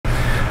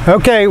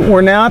Okay,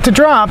 we're now at the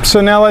drop, so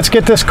now let's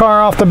get this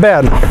car off the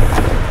bed.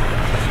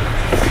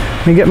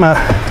 Let me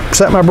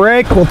set my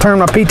brake, we'll turn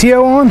my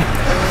PTO on.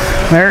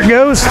 There it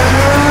goes.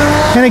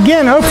 And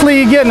again, hopefully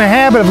you get in the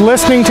habit of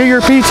listening to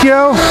your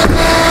PTO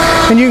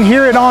and you can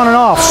hear it on and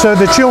off so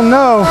that you'll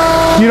know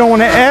you don't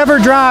want to ever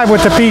drive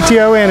with the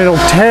PTO in. It'll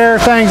tear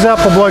things up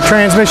or blow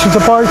transmissions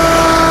apart.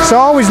 So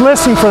always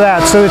listen for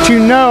that so that you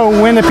know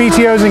when the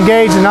PTO is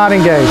engaged and not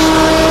engaged.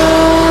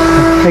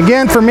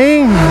 Again, for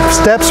me,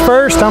 steps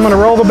first, I'm going to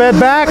roll the bed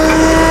back,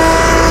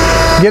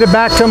 get it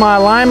back to my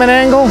alignment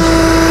angle.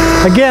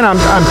 Again,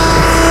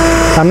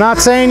 I'm not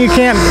saying you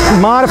can't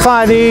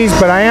modify these,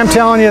 but I am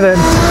telling you that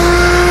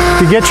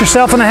if you get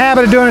yourself in the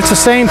habit of doing it at the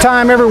same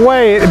time every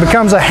way, it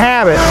becomes a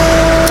habit.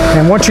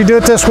 And once you do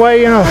it this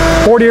way,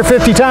 40 or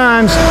 50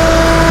 times,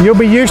 you'll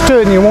be used to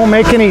it and you won't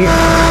make any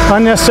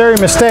unnecessary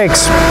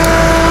mistakes.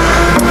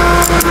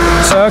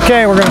 So,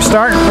 okay, we're going to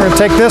start. We're going to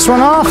take this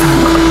one off.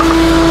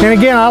 And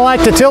again, I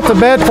like to tilt the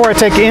bed before I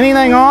take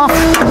anything off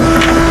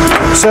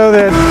so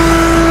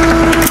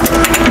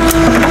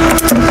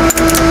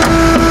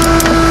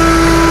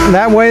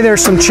that way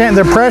there's some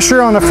the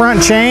pressure on the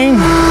front chain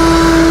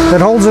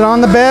that holds it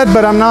on the bed,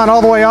 but I'm not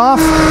all the way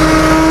off.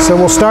 So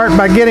we'll start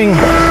by getting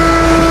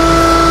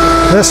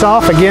this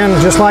off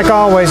again, just like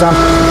always. I'm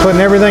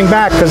putting everything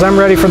back because I'm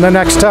ready for the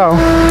next tow.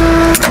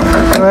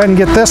 Go ahead and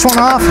get this one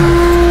off.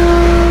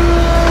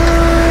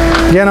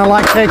 Again, I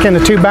like taking the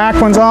two back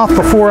ones off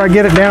before I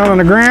get it down on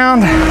the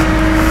ground.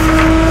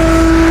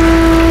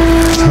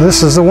 So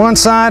this is the one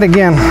side.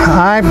 Again,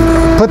 I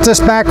put this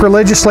back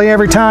religiously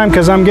every time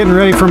because I'm getting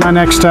ready for my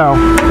next tow.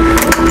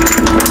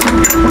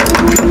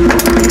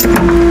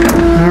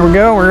 There we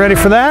go, we're ready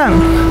for that.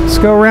 Let's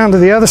go around to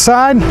the other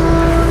side.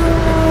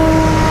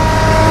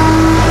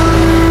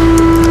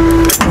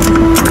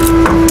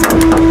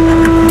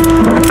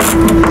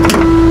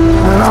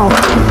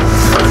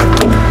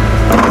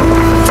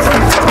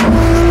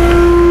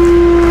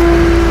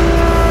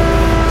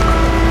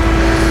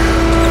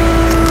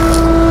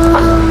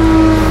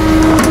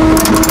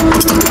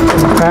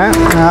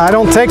 I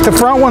don't take the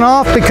front one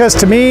off because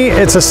to me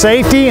it's a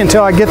safety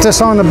until I get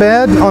this on the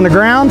bed, on the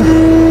ground.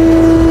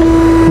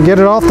 Get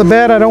it off the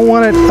bed. I don't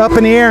want it up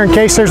in the air in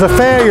case there's a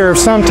failure of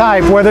some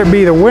type, whether it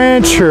be the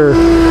winch or,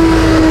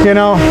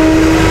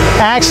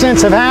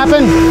 accidents have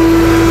happened.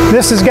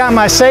 This has got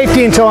my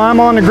safety until I'm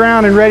on the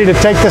ground and ready to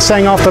take this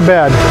thing off the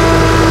bed.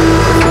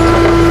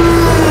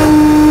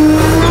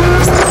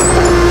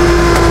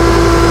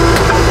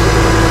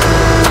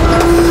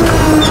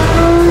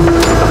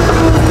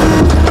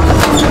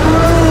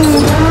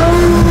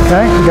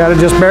 Okay, got it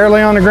just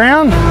barely on the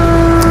ground.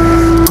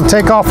 We'll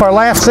take off our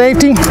last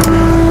safety,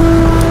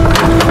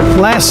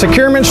 last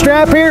securement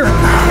strap here.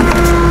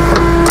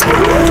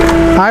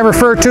 I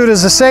refer to it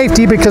as a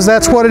safety because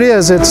that's what it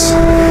is. It's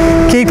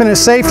keeping it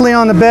safely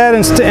on the bed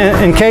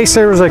in case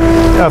there was a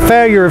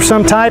failure of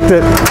some type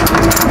that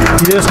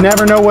you just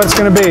never know what it's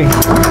going to be.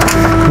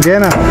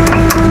 Again, I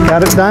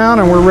got it down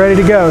and we're ready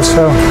to go.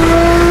 So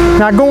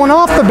now going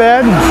off the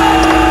bed,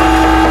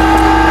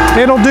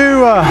 it'll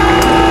do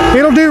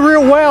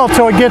real well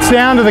till it gets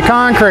down to the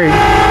concrete.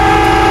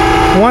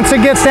 Once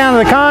it gets down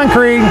to the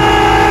concrete,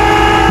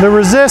 the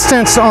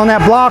resistance on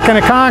that block in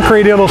the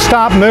concrete, it'll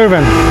stop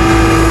moving.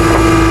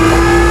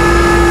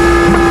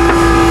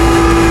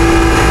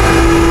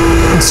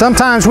 And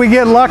sometimes we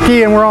get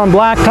lucky and we're on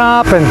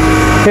blacktop and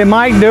it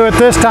might do it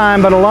this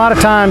time, but a lot of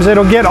times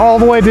it'll get all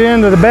the way to the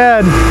end of the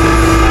bed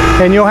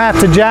and you'll have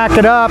to jack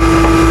it up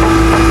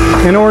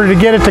in order to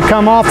get it to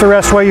come off the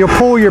rest of the way. You'll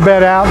pull your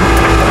bed out.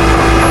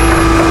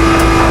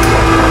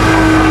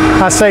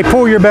 I say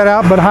pull your bed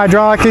out, but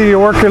hydraulically you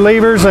work your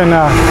levers and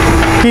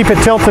keep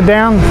it tilted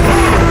down.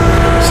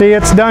 See,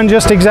 it's done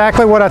just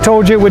exactly what I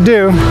told you it would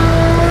do.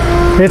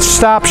 It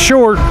stopped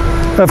short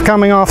of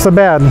coming off the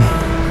bed.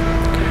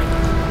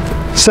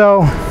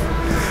 So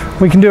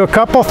we can do a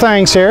couple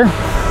things here.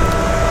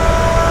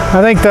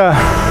 I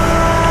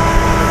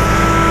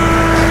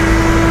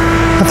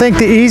think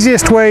the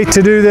easiest way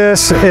to do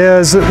this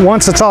is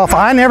once it's off.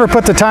 I never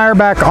put the tire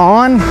back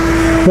on.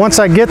 Once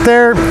I get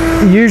there,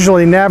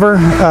 usually never.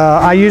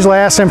 I usually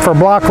ask them for a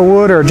block of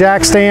wood or a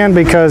jack stand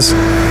because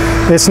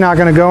it's not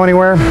going to go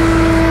anywhere.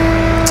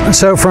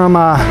 So from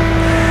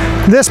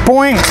this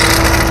point,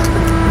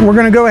 we're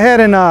going to go ahead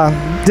and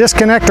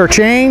disconnect our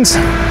chains,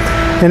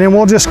 and then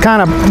we'll just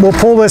we'll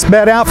pull this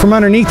bed out from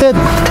underneath it.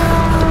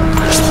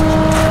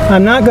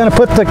 I'm not going to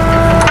put the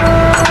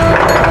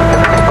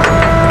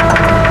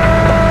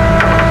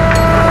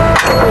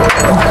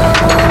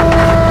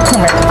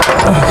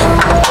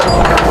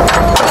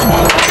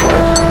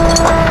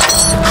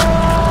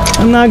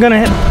I'm not going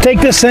to take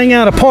this thing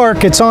out of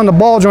park. It's on the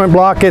ball joint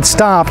block. It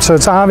stopped, so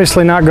it's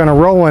obviously not going to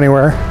roll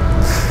anywhere.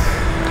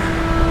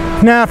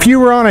 Now, if you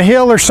were on a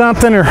hill or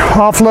something or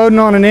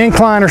offloading on an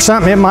incline or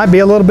something, it might be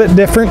a little bit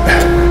different.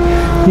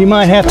 You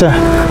might have to.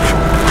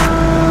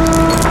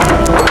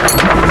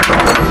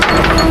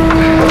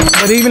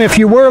 But even if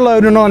you were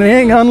unloading on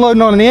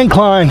an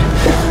incline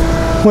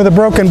with a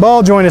broken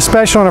ball joint,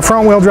 especially on a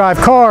front-wheel drive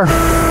car,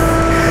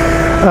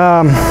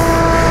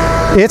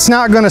 it's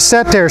not going to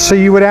set there, so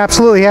you would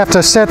absolutely have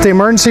to set the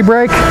emergency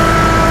brake.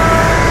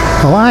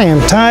 Well, I am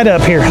tied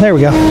up here. There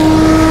we go.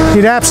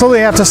 You'd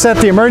absolutely have to set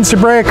the emergency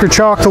brake or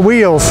chalk the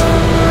wheels.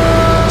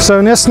 So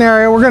in this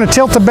scenario, we're going to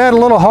tilt the bed a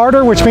little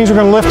harder, which means we're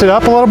going to lift it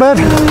up a little bit.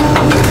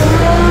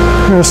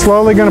 We're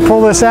slowly going to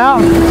pull this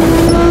out.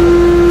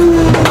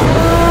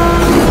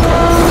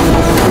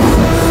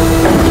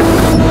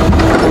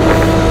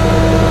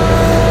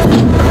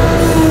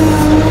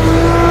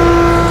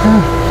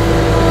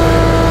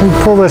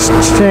 Pull this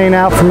chain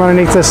out from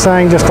underneath this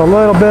thing just a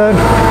little bit.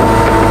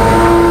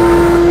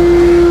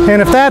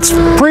 And if that's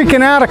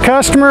freaking out a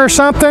customer or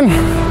something,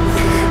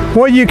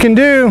 what you can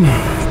do,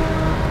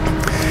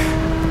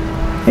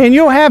 and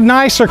you'll have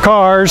nicer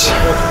cars,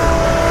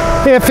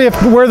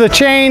 if where the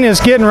chain is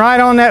getting right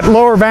on that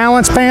lower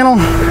balance panel,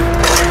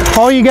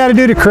 all you got to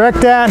do to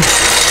correct that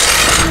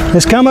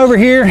is come over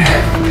here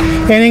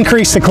and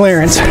increase the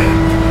clearance.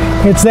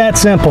 It's that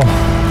simple.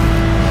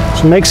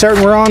 So make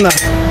certain we're on the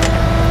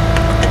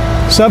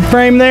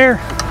subframe there,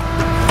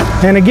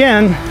 and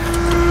again,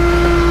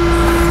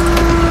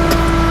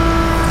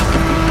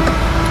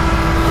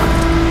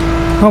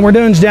 what we're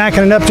doing is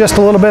jacking it up just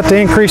a little bit to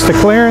increase the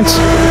clearance.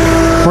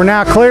 We're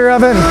now clear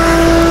of it.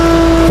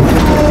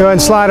 Go ahead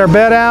and slide our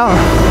bed out.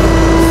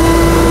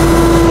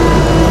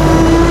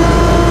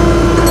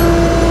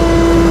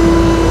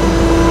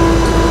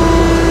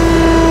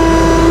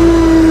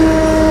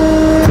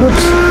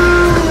 Oops.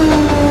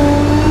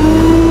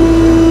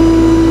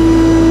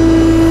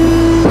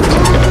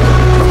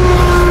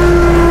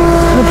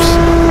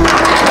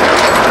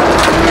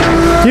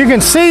 You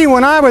can see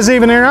when I was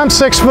even there, I'm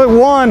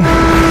 6'1",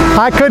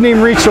 I couldn't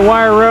even reach the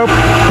wire rope.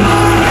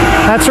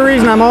 That's the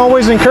reason I'm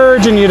always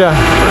encouraging you to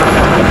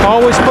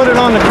always put it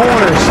on the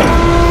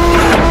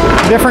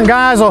corners. Different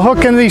guys will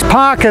hook into these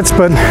pockets,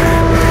 but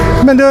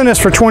I've been doing this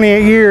for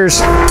 28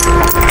 years.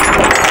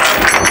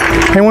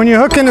 And when you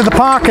hook into the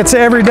pockets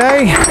every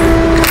day,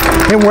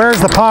 it wears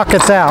the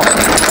pockets out.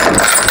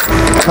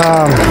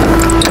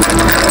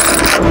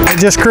 It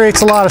just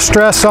creates a lot of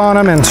stress on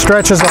them and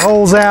stretches the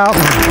holes out.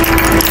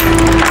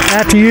 I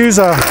have to use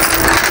a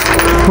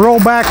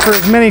rollback for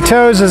as many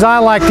toes as I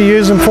like to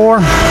use them for.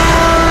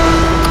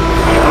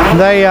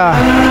 They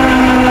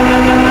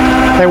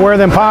wear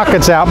them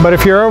pockets out, but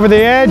if you're over the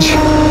edge,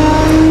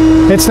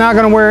 it's not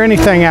going to wear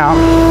anything out.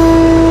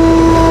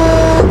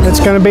 It's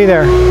going to be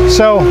there.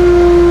 So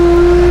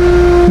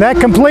that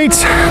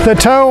completes the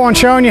tow on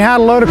showing you how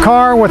to load a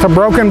car with a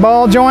broken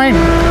ball joint.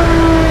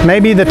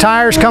 Maybe the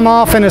tires come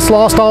off and it's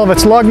lost all of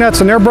its lug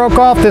nuts and they're broke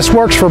off. This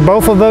works for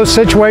both of those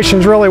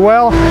situations really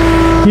well.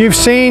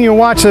 You'll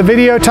watch the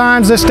video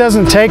times, this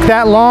doesn't take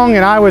that long,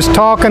 and I was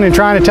talking and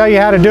trying to tell you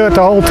how to do it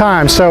the whole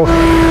time. So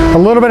a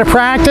little bit of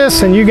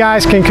practice and you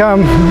guys can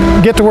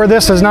get to where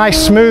this is nice,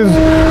 smooth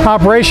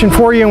operation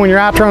for you. When you're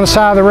out there on the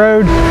side of the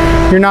road,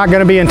 you're not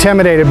going to be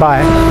intimidated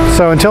by it.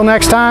 So until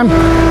next time,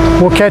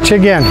 we'll catch you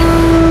again.